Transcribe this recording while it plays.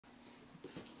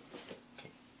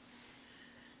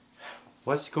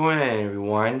What's going on,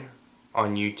 everyone,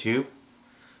 on YouTube?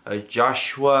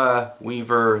 Joshua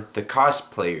Weaver, the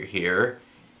cosplayer here,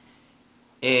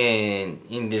 and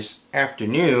in this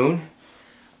afternoon,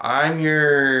 I'm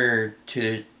here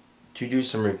to do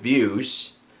some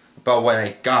reviews about what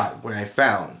I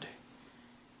found.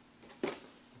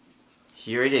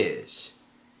 Here it is.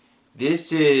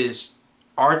 This is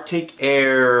Arctic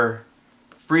Air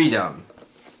Freedom.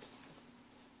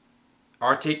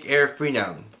 Arctic Air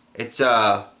Freedom. It's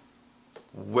a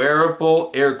wearable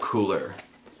air cooler.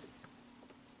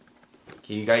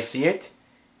 Can you guys see it?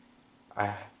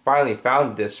 I finally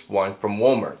found this one from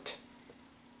Walmart.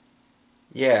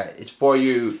 Yeah, it's for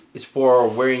you. It's for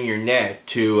wearing your neck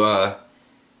to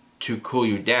cool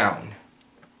you down.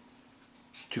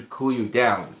 To cool you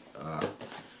down.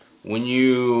 When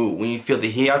you feel the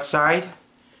heat outside,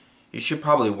 you should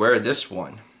probably wear this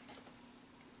one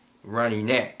around your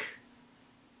neck.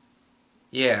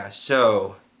 Yeah,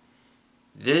 so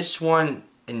this one,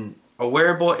 a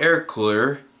wearable air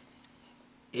cooler,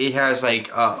 it has like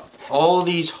all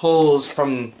these holes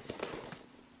from,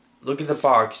 look at the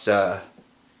box, it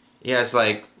has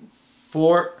like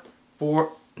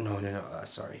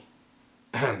sorry.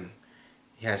 It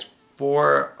has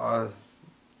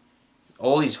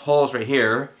all these holes right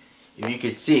here. If you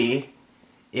could see,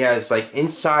 it has like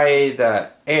inside the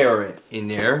air in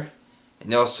there,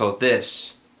 and also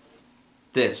this,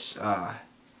 you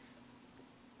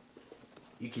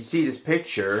can see this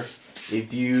picture.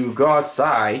 If you go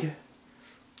outside,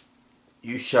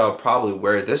 you shall probably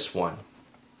wear this one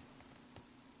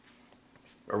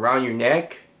around your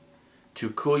neck to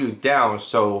cool you down,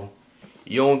 so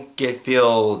you don't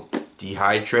feel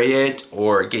dehydrated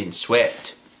or getting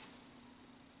sweat.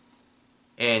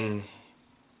 And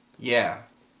yeah,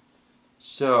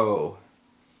 so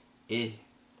it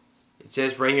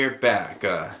says right here back,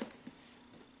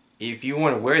 if you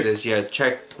want to wear this, you have to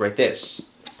check right this.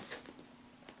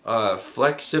 It's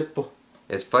flexible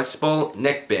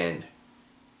neckband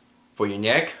for your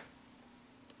neck.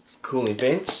 Cooling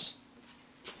vents.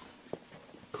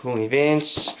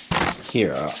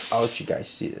 Here, I'll let you guys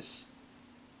see this.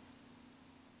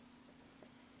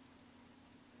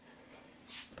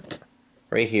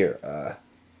 Right here,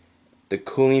 the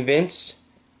cooling vents,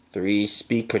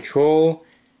 3-speed control.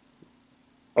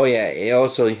 Oh yeah, it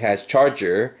also has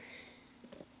charger.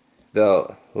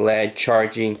 The LED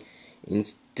charging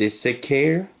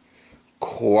indicator,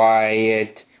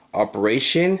 quiet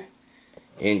operation,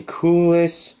 and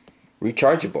coolest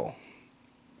rechargeable.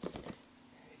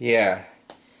 Yeah,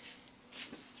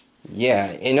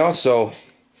 and also,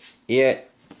 a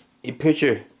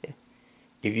picture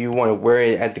if you want to wear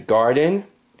it at the garden,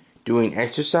 doing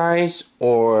exercise,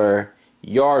 or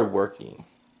yard working.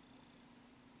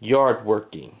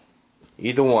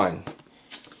 Either one.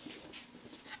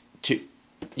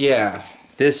 Yeah,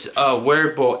 this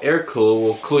wearable air cooler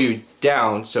will cool you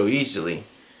down so easily.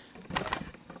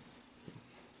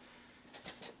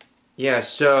 Yeah,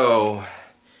 so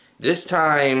this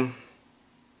time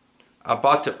I'm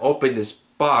about to open this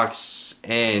box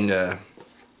and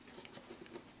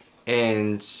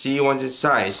see what's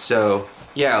inside. So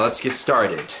yeah, let's get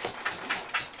started.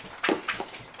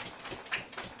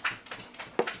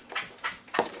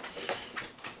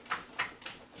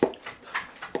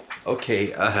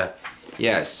 Okay,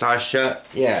 yeah, Sasha,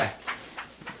 yeah.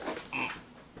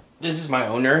 This is my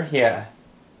owner, yeah.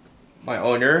 My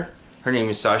owner, her name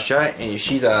is Sasha, and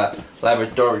she's a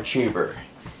Labrador Retriever.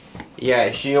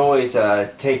 Yeah, she always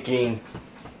taking,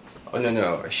 oh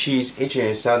no, she's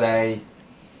itching so that I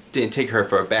didn't take her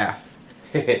for a bath.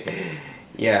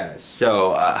 Yeah,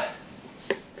 so,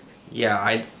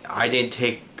 yeah, I didn't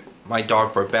take my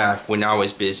dog for a bath when I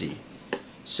was busy.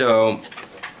 So,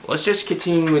 let's just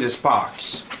continue with this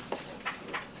box.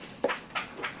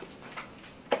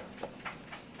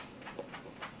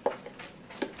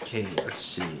 Okay, let's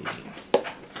see.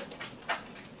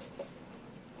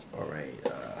 Alright,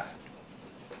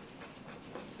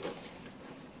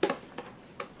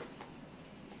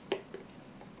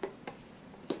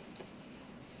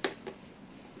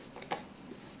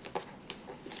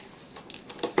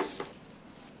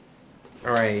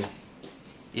 Alright.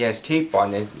 It has tape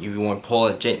on it if you want to pull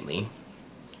it gently.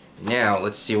 Now,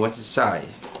 let's see what's inside.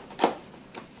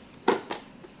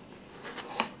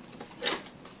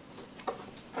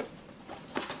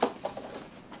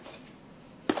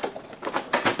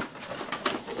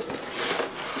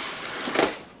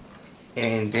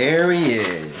 And there he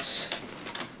is.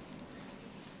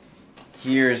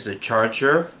 Here's the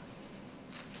charger.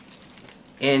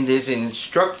 And there's an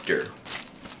instructor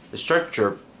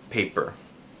paper.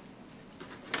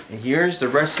 And here's the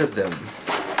rest of them.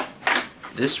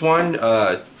 This one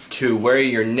to wear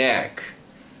your neck,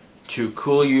 to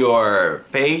cool your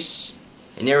face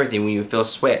and everything when you feel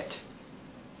sweat.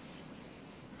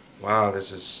 Wow,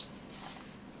 this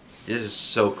is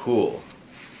so cool.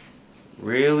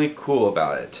 Really cool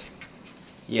about it.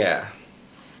 Yeah.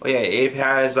 Oh yeah, it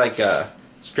has like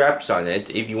straps on it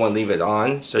if you want to leave it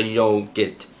on so you don't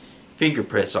get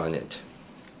fingerprints on it.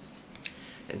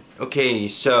 Okay,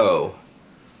 so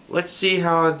let's see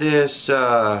how this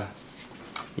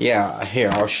yeah, here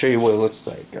I'll show you what it looks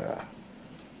like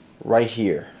right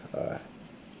here.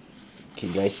 Can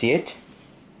you guys see it?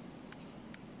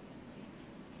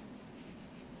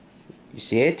 You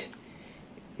see it?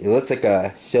 It looks like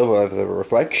a silver of the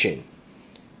reflection.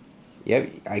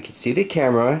 Yep, I can see the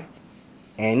camera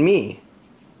and me.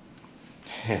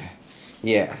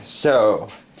 Yeah, so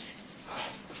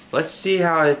let's see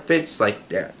how it fits like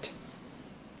that.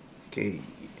 Okay,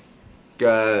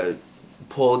 gotta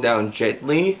pull down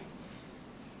gently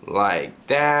like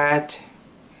that,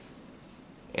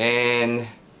 and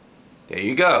there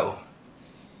you go.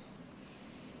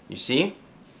 You see?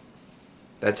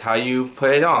 That's how you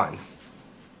put it on.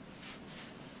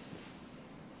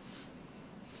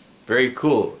 Very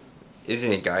cool,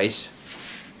 isn't it, guys?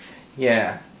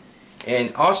 Yeah.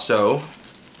 And also,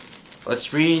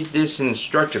 let's read this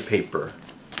instructor paper.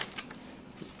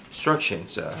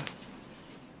 Instructions.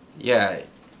 Yeah,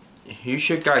 you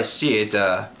should guys see it.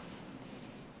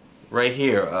 Right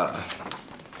here.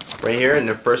 Right here in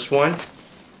the first one,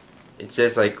 it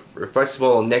says like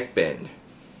flexible neck band,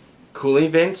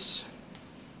 cooling vents,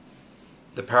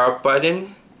 the power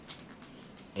button,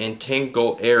 and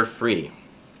tangle air free.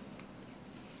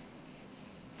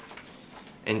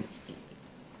 And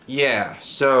yeah,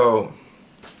 so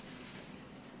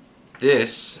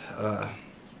this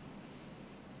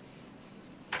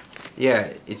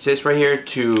yeah, it says right here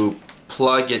to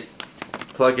plug it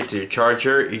to the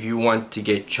charger. If you want to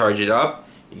get charged up,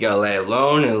 you gotta let it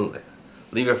alone and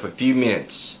leave it for a few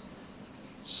minutes.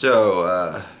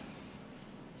 So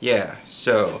yeah,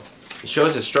 so it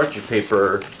shows the structure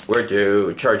paper where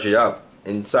to charge it up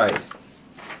inside.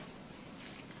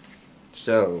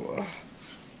 So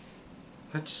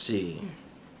let's see.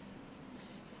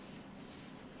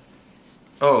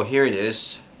 Oh, here it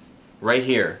is. Right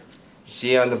here. You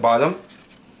see on the bottom?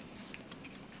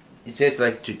 It says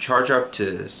like to charge up to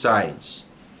the sides.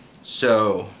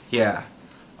 So, yeah.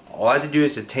 All I have to do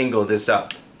is to tangle this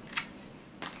up.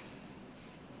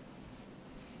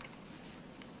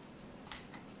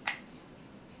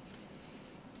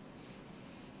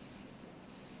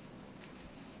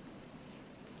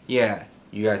 Yeah,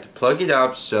 you have to plug it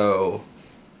up so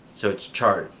it's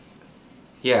charged.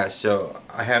 Yeah, so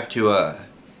I have to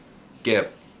get a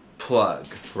plug.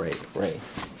 Right.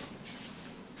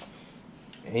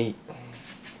 Hey.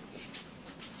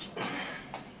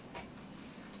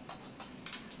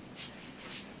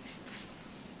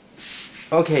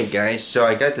 Okay guys, so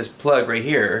I got this plug right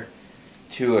here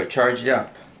to charge it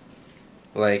up.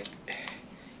 Like,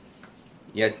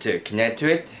 you have to connect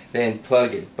to it, then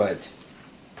plug it, but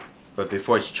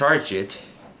before it's charged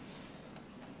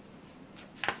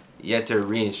you have to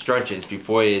read instructions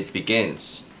before it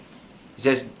begins.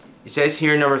 It says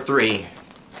here number 3,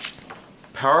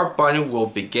 power button will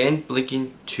begin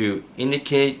blinking to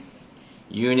indicate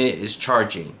unit is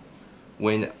charging.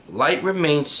 When light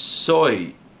remains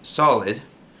solid,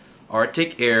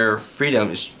 Arctic Air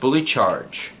Freedom is fully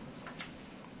charged.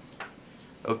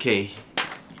 Okay,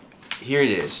 here it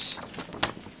is.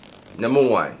 Number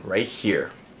 1, right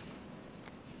here.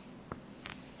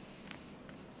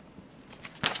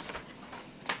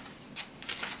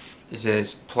 It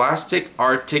says plastic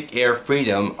Arctic Air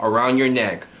Freedom around your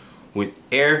neck with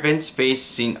air vents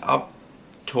facing up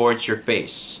towards your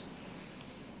face.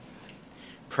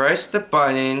 Press the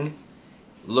button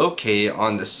located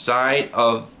on the side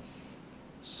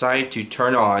to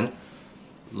turn on.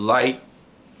 Light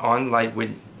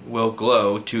will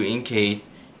glow to indicate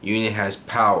unit has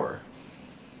power.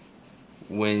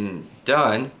 When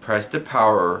done, press the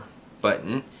power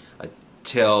button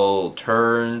until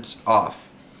turns off.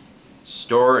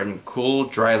 Store in cool,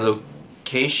 dry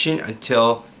location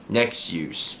until next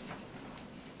use.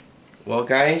 Well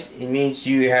guys, it means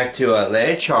you have to let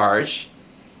it charge.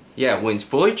 Yeah, when it's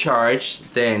fully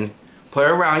charged, then put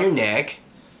it around your neck.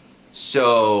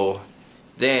 So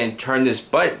then turn this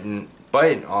button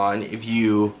on if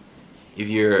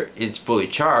it's fully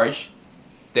charged.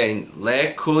 Then let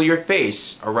it cool your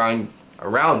face around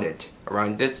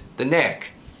the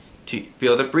neck to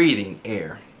feel the breathing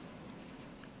air.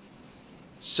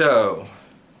 So,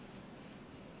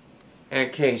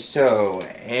 okay, so,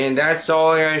 and that's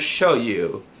all I gotta show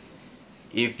you.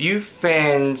 if you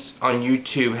fans on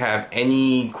YouTube have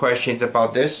any questions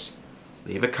about this,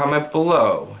 leave a comment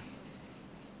below.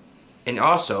 And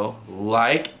also,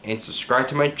 like and subscribe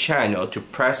to my channel to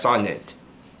press on it.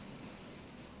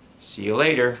 See you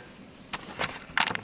later.